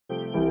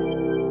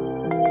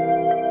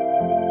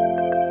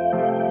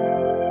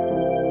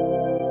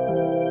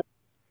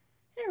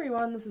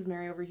everyone, this is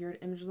Mary over here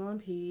at Images on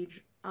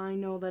Page. I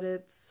know that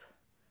it's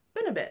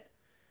been a bit.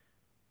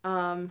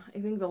 I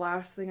think the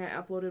last thing I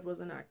uploaded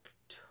was in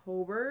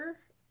October,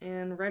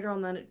 and right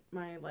around then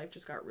my life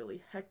just got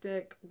really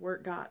hectic.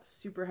 Work got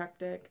super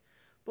hectic,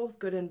 both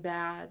good and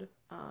bad.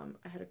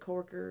 I had a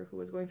coworker who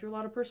was going through a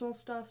lot of personal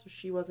stuff, so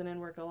she wasn't in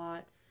work a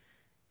lot.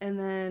 And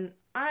then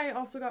I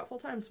also got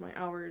full-time, so my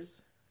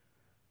hours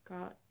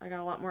I got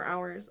a lot more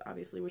hours,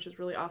 obviously, which is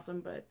really awesome,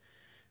 but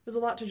it was a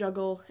lot to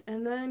juggle.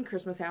 And then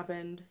Christmas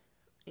happened,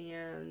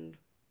 and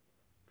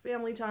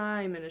family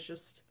time, and it's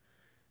just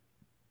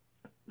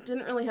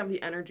didn't really have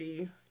the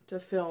energy to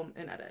film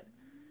and edit.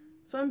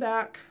 So I'm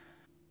back,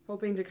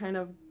 hoping to kind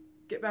of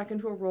get back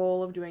into a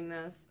role of doing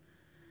this.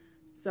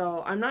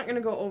 So I'm not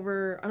even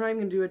going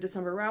to do a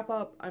December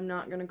wrap-up. I'm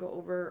not going to go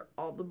over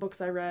all the books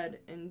I read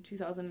in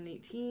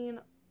 2018,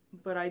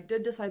 but I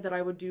did decide that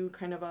I would do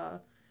kind of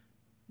a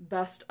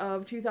best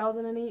of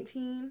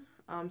 2018.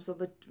 So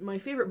my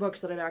favorite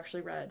books that I've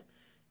actually read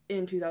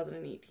in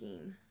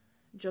 2018,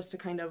 just to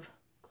kind of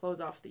close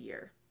off the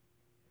year.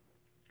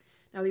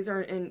 Now these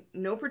are in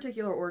no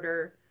particular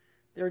order.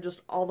 They're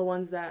just all the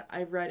ones that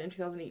I've read in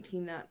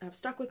 2018 that have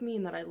stuck with me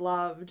and that I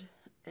loved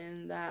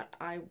and that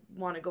I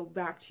want to go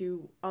back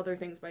to other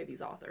things by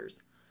these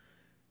authors.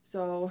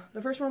 So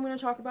the first one I'm going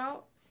to talk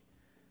about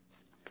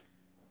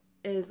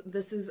is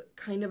This Is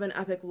Kind of an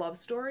Epic Love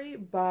Story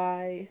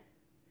by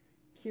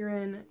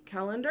Kieran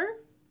Callender.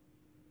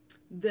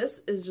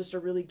 This is just a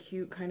really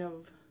cute kind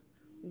of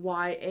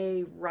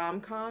YA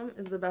rom-com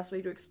is the best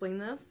way to explain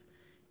this.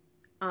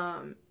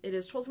 It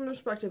is told from the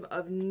perspective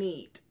of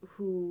Nate,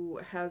 who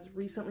has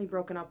recently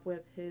broken up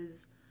with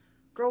his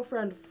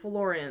girlfriend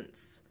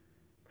Florence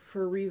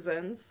for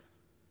reasons,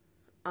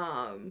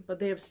 but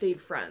they have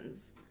stayed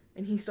friends,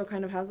 and he still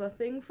kind of has a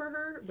thing for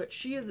her, but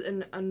she is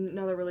in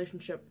another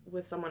relationship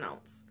with someone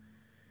else.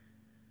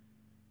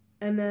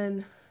 And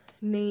then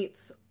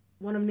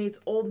one of Nate's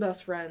old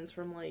best friends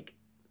from like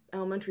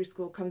elementary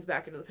school comes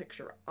back into the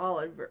picture,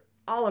 Oliver,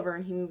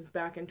 and he moves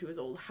back into his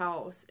old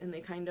house, and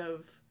they kind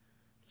of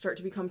start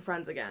to become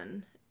friends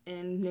again,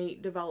 and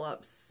Nate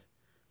develops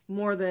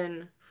more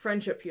than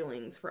friendship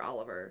feelings for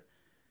Oliver.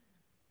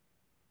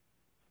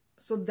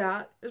 So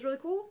that is really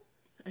cool.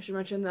 I should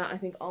mention that I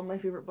think all my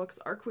favorite books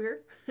are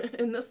queer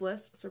in this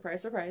list.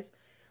 Surprise, surprise.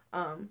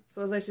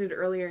 So as I stated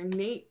earlier,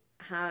 Nate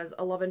has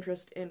a love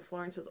interest in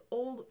Florence's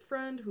old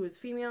friend who is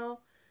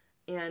female,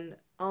 and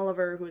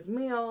Oliver who is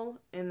male,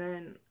 and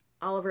then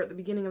Oliver at the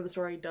beginning of the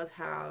story does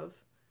have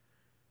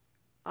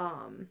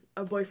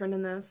a boyfriend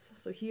in this,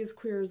 so he is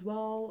queer as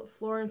well.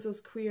 Florence is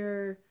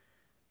queer.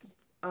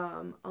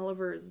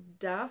 Oliver is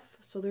deaf,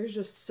 so there's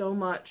just so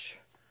much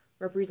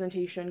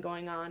representation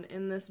going on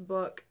in this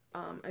book.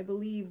 I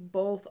believe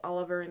both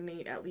Oliver and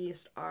Nate at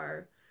least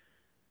are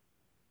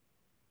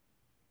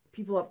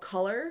people of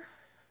color,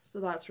 so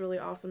that's really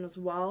awesome as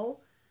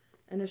well.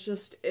 And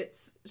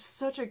it's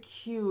such a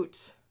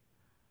cute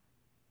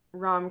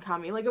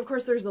rom-com. Like, of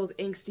course there's those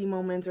angsty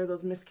moments or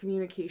those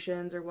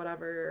miscommunications or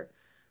whatever,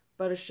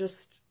 but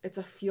it's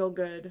a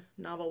feel-good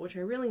novel, which I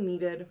really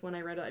needed when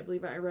I read it. I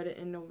believe I read it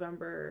in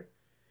November,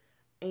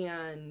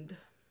 and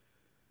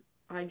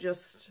I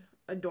just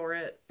adore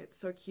it. It's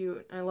so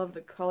cute. I love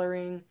the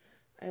coloring.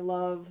 I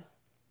love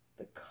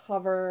the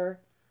cover.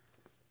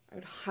 I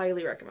would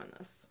highly recommend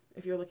this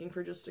if you're looking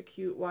for just a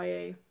cute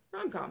YA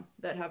rom-com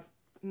that have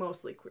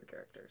mostly queer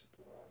characters.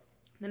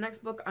 The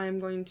next book I'm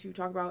going to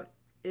talk about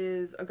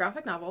is a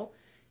graphic novel.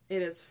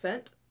 It is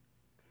Fence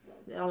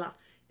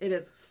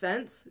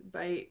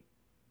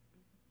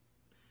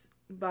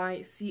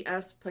by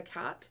C.S.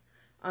 Pacat.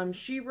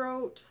 She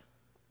wrote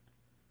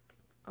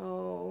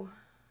the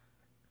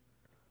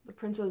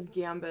Princess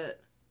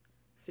Gambit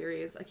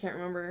series. I can't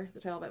remember the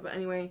title of it, but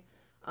anyway,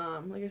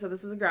 like I said,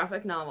 this is a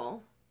graphic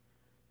novel.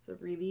 It's a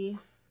really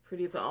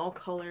pretty, it's all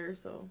color,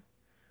 so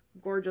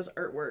gorgeous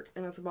artwork,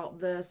 and it's about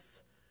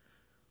this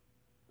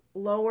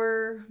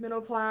lower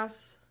middle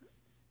class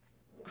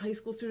high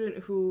school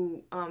student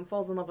who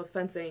falls in love with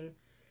fencing,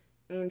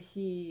 and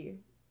he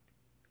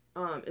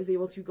is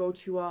able to go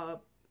to a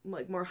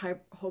like more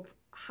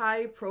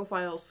high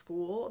profile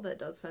school that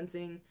does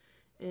fencing,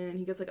 and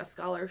he gets like a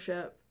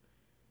scholarship,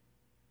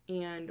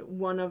 and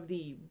one of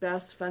the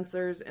best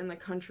fencers in the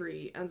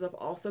country ends up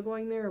also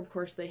going there. Of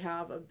course they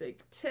have a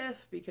big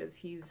tiff because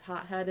he's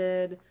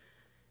hot-headed,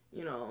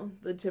 you know,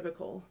 the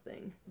typical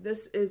thing.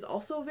 This is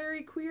also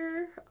very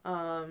queer,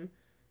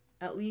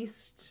 at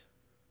least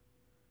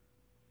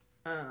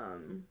I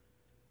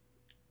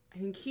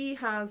think he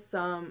has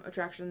some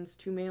attractions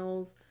to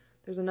males.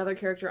 There's another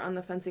character on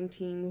the fencing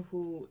team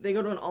who, they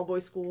go to an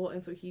all-boys school,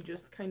 and so he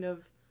just kind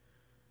of,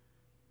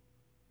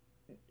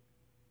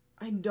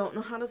 I don't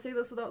know how to say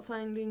this without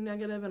sounding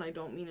negative, and I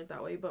don't mean it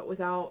that way, but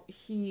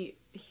he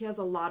has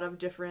a lot of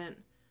different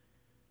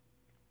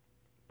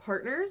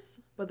partners,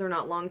 but they're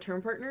not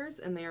long-term partners,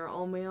 and they are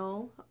all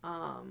male.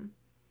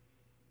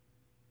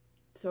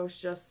 So it's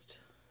just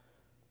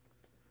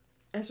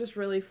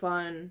really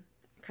fun,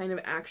 kind of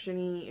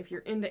action-y. If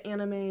you're into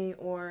anime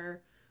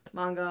or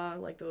manga,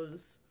 like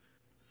those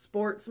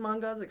sports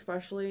mangas,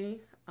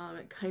 especially.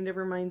 It kind of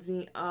reminds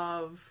me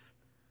of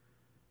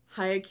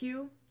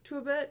Haikyuu to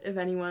a bit, if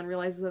anyone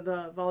realizes that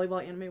the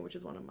volleyball anime, which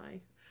is one of my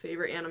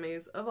favorite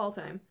animes of all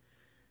time.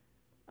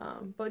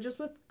 But just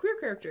with queer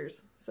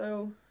characters.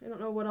 So I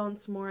don't know what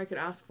else more I could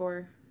ask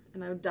for,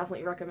 and I would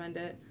definitely recommend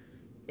it.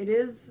 It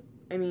is,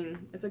 I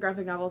mean, it's a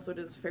graphic novel, so it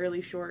is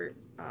fairly short.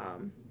 I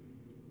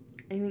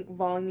think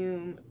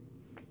volume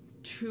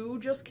 2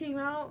 just came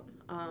out,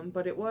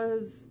 but it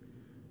was,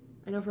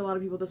 I know for a lot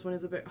of people this one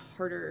is a bit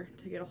harder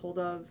to get a hold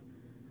of.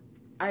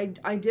 I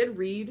did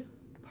read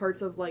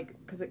parts of, like,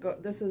 because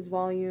this is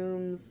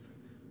volumes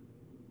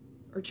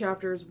or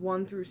chapters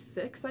 1 through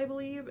 6, I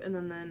believe, and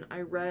then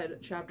I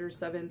read chapters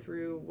 7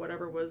 through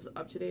whatever was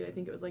up to date. I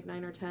think it was like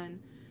 9 or 10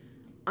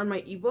 on my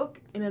ebook,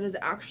 and it is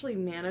actually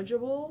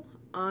manageable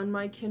on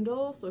my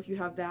Kindle. So if you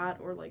have that,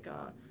 or like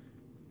a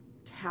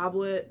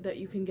tablet that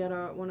you can get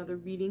one of the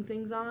reading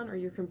things on, or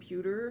your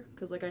computer,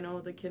 because like I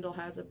know the Kindle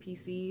has a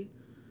PC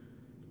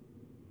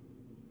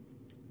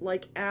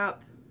like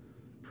app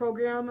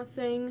program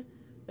thing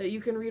that you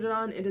can read it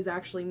on, it is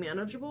actually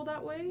manageable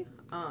that way.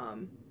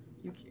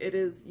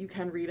 You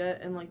can read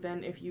it, and like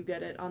then if you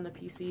get it on the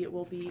PC, it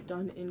will be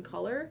done in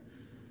color.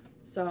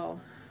 So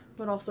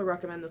would also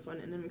recommend this one,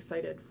 and I'm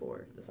excited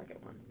for the second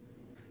one.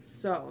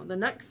 So the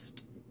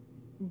next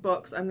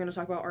books I'm going to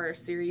talk about are a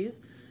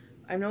series.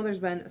 I know there's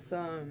been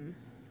some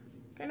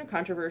kind of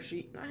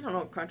controversy. I don't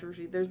know,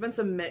 controversy. There's been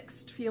some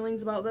mixed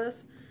feelings about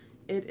this.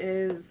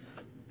 It's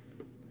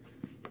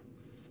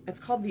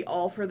called the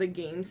All for the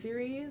Game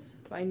series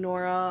by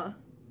Nora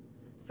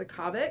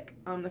Sakavic.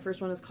 The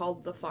first one is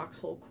called The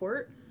Foxhole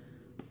Court.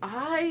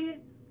 I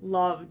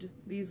loved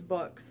these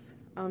books.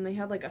 They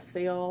had like a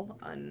sale,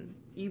 an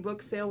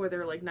ebook sale, where they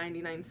were like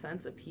 99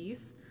 cents a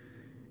piece.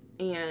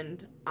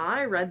 And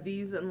I read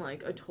these in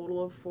like a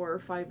total of 4 or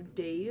 5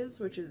 days,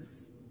 which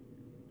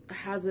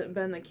hasn't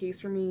been the case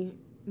for me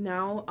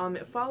now.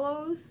 It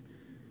follows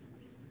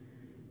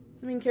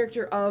the main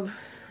character of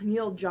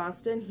Neil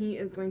Johnston. He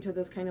is going to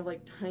this kind of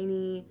like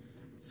tiny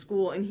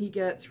school, and he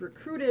gets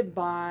recruited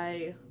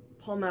by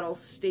Palmetto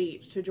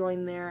State to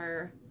join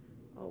their,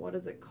 what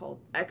is it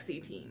called?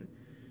 Exie team.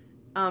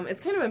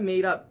 It's kind of a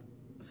made up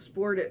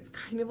sport. It's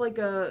kind of like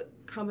a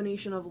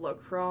combination of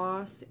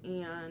lacrosse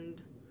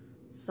and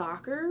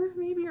soccer,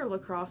 maybe, or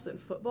lacrosse and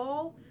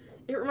football.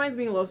 It reminds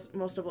me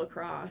most of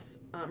lacrosse,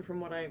 from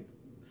what I've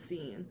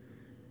seen.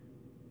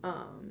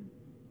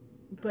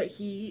 But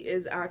he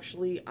is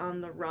actually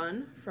on the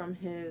run from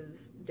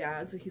his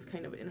dad, so he's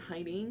kind of in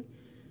hiding.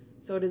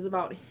 So it is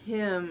about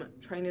him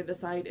trying to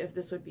decide if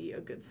this would be a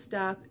good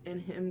step,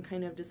 and him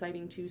kind of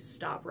deciding to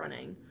stop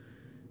running.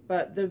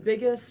 But the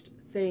biggest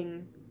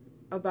thing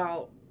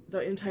about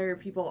the entire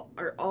people,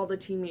 or all the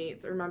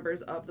teammates or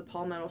members of the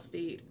Palmetto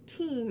State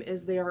team,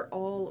 is they are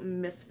all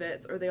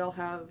misfits, or they all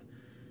have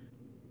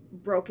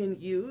broken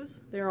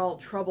views. They're all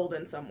troubled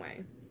in some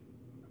way.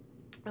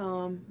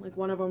 Like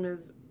one of them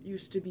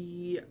used to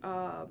be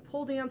a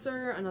pole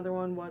dancer, another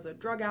one was a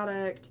drug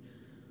addict,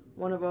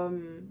 one of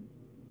them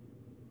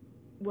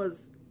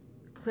was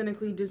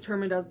clinically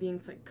determined as being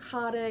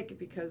psychotic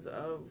because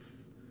of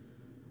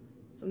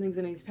some things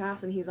in his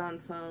past, and he's on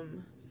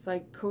some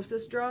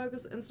psychosis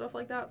drugs and stuff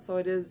like that.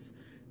 So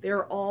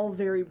they're all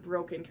very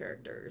broken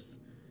characters.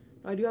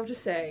 I do have to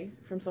say,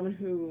 from someone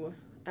who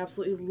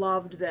absolutely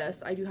loved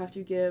this, I do have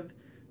to give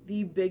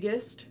the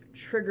biggest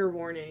trigger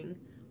warning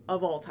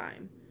of all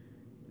time.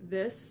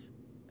 This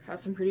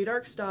has some pretty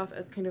dark stuff.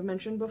 As kind of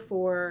mentioned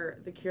before,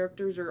 the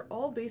characters are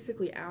all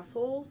basically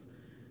assholes,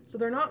 so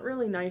they're not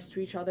really nice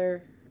to each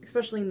other,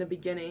 especially in the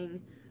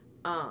beginning.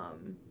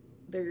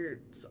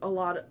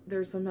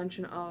 There's some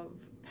mention of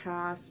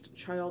past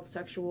child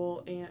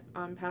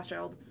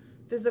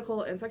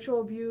physical and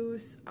sexual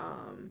abuse,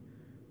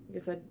 like I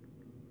said,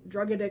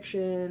 drug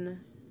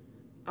addiction,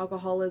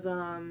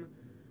 alcoholism.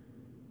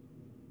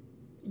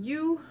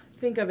 You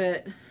think of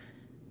it,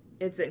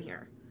 it's in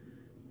here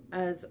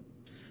as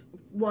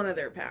one of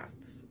their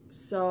pasts.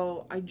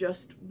 So I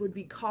just would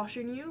be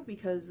caution you,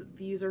 because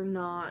these are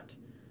not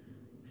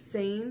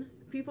sane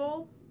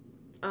people.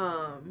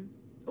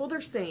 Well,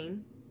 they're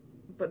sane,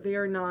 but they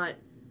are not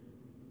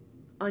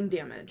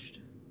undamaged.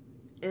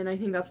 And I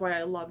think that's why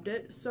I loved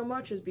it so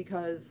much, is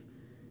because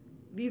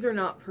these are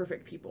not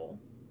perfect people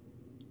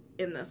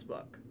in this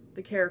book.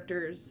 The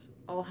characters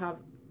all have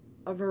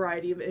a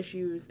variety of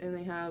issues, and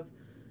they have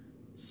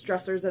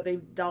stressors that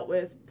they've dealt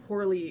with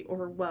poorly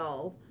or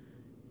well,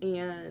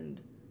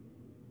 and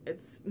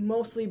it's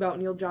mostly about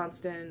Neil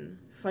Johnston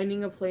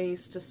finding a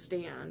place to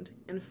stand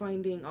and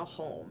finding a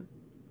home,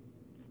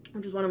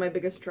 which is one of my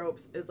biggest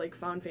tropes, is like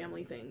found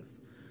family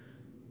things.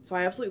 So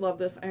I absolutely love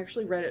this. I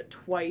actually read it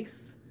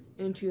twice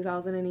in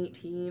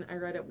 2018. I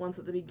read it once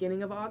at the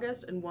beginning of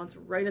August and once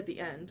right at the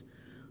end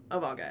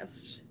of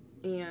August,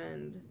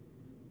 and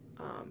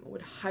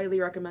would highly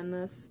recommend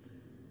this.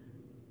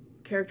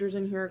 Characters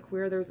in here are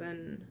queer. There's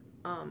an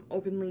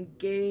openly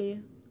gay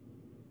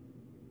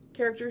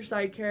character,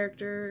 side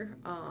character,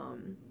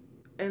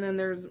 and then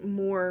there's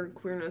more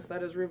queerness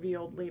that is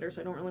revealed later,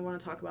 so I don't really want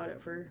to talk about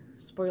it for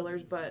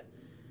spoilers, but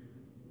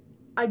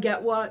I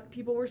get what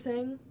people were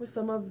saying with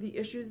some of the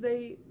issues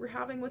they were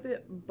having with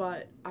it,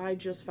 but I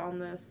just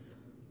found this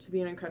to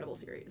be an incredible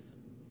series.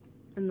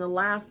 And the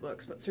last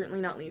books, but certainly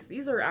not least,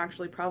 these are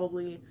actually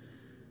probably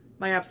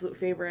my absolute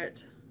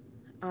favorite.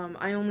 I'm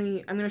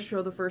going to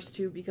show the first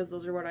two because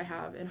those are what I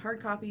have in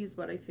hard copies,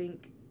 but I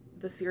think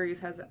the series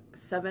has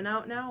 7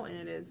 out now, and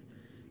it is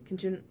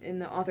and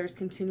the author's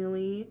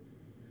continually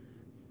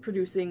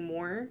producing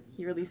more.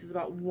 He releases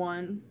about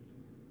one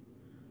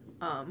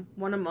a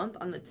month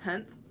on the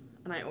 10th,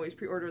 and I always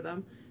pre-order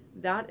them.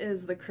 That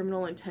is the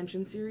Criminal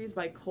Intention series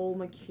by Cole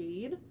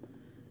McCade.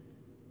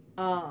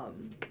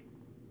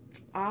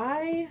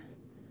 I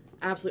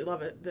absolutely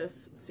love it,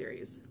 this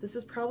series. This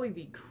is probably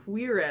the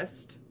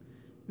queerest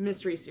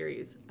mystery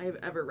series I've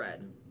ever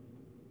read.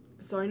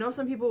 So I know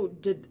some people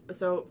did,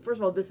 so first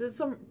of all,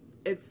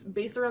 it's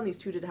based around these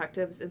 2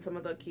 detectives and some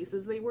of the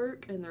cases they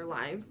work in their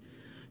lives.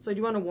 So I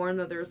do want to warn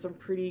that there's some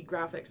pretty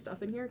graphic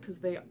stuff in here because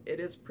it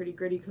is pretty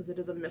gritty because it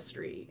is a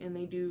mystery, and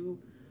they do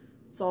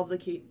solve the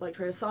case, like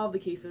try to solve the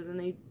cases,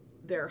 and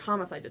they're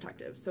homicide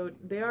detectives. So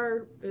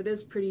it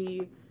is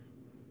pretty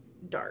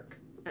dark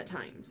at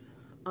times.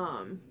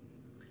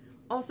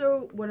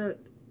 Also,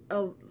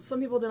 some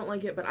people didn't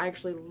like it, but I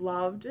actually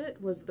loved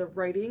it, was the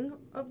writing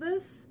of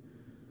this.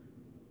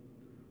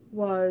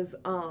 Was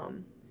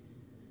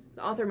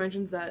the author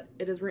mentions that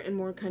it is written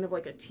more kind of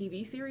like a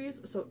TV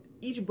series, so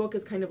each book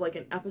is kind of like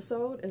an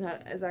episode, and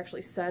that is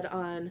actually said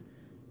on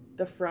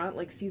the front,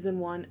 like season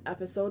 1,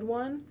 episode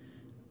 1.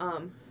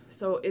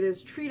 So it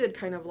is treated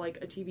kind of like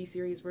a TV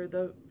series where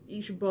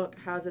each book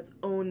has its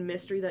own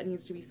mystery that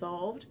needs to be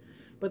solved,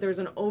 but there's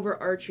an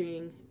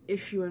overarching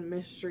issue and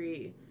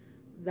mystery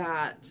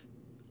that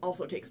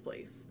also takes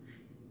place.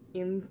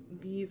 And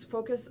these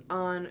focus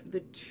on the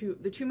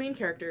two main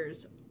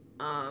characters.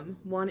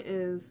 One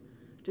is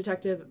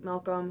Detective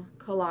Malcolm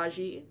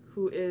Kalaji,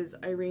 who is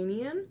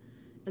Iranian,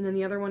 and then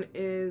the other one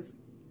is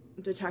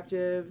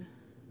Detective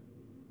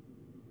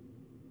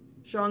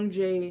Jong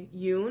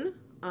Jae-yoon,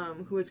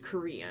 who is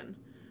Korean.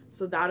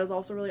 So that is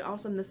also really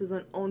awesome. This is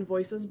an Own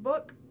Voices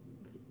book.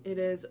 It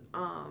is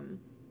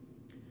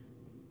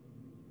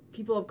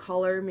people of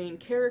color main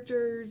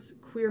characters,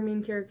 queer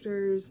main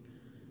characters.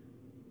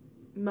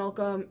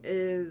 Malcolm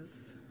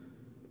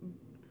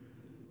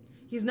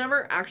he's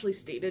never actually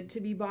stated to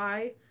be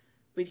bi,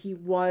 but he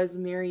was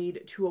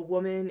married to a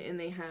woman and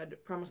they had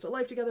promised a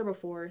life together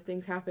before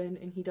things happened,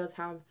 and he does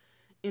have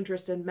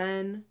interest in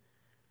men.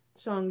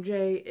 Song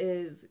Jae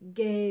is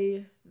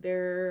gay.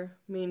 Their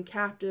main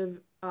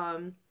captain,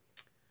 the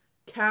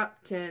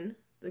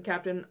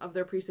captain of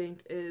their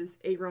precinct, is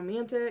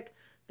aromantic.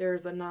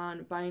 There's a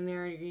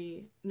non-binary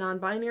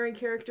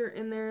character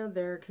in there.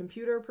 Their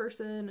computer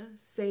person,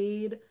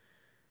 Sade.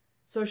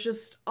 So it's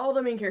just all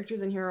the main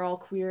characters in here are all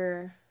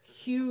queer.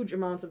 Huge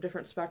amounts of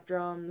different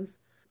spectrums.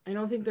 I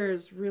don't think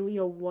there's really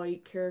a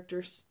white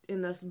character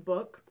in this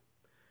book,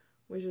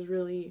 which is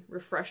really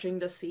refreshing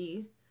to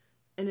see.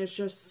 And it's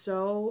just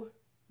so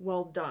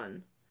well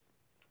done.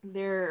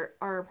 There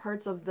are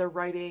parts of the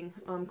writing,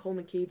 Cole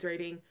McCade's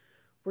writing,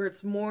 where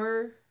it's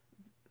more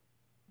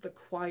the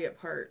quiet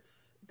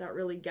parts that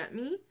really get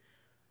me.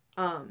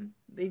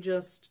 They're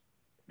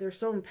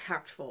so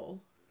impactful,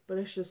 but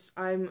it's just,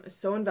 I'm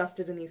so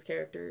invested in these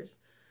characters.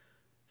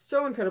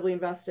 So incredibly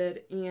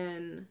invested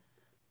in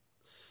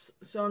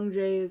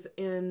Songjae's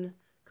and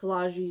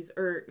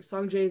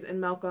Songjae's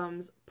and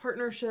Malcolm's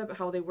partnership,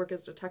 how they work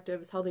as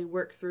detectives, how they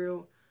work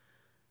through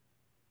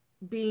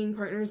being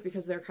partners,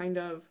 because they're kind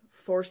of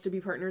forced to be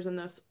partners in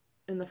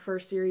the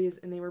first series,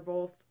 and they were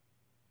both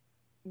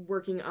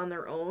working on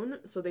their own,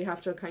 so they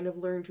have to kind of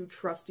learn to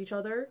trust each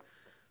other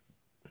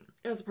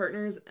as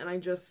partners. And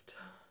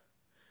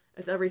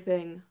it's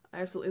everything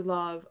I absolutely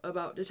love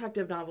about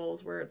detective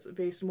novels, where it's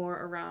based more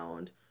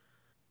around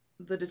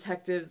the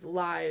detectives'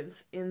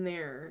 lives in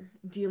their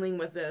dealing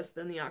with this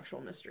than the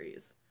actual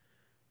mysteries.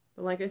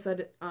 But like I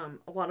said,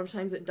 a lot of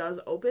times it does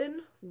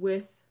open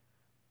with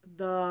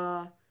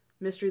the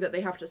mystery that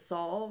they have to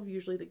solve,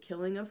 usually the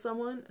killing of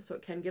someone, so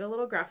it can get a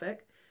little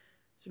graphic,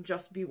 so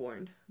just be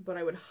warned. But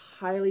I would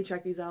highly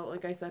check these out.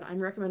 Like I said, I'm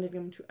recommending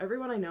them to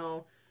everyone I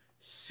know.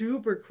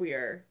 Super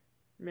queer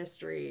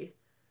mystery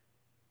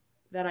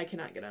that I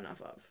cannot get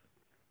enough of.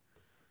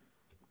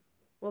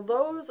 Well,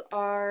 those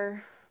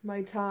are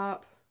my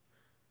top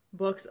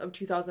books of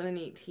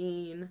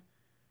 2018.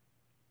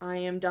 I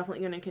am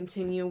definitely going to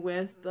continue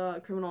with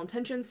the Criminal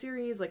Intention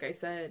series. Like I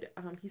said,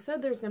 he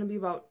said there's going to be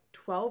about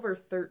 12 or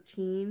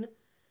 13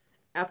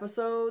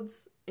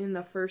 episodes in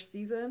the first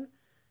season.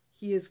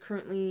 He is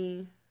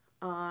currently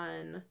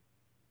on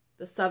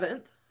the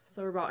 7th,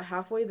 so we're about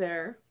halfway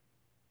there.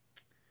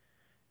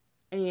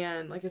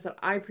 And like I said,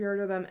 I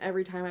pre-order them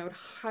every time. I would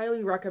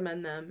highly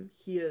recommend them.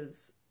 He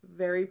is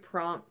very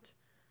prompt,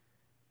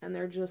 and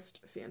they're just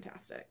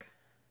fantastic.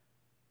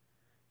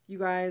 If you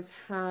guys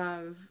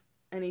have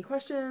any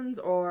questions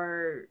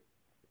or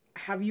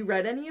have you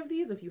read any of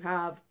these? If you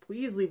have,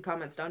 please leave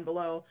comments down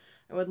below.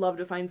 I would love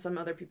to find some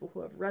other people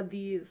who have read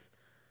these.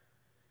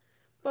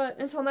 But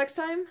until next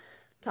time,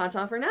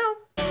 ta-ta for now!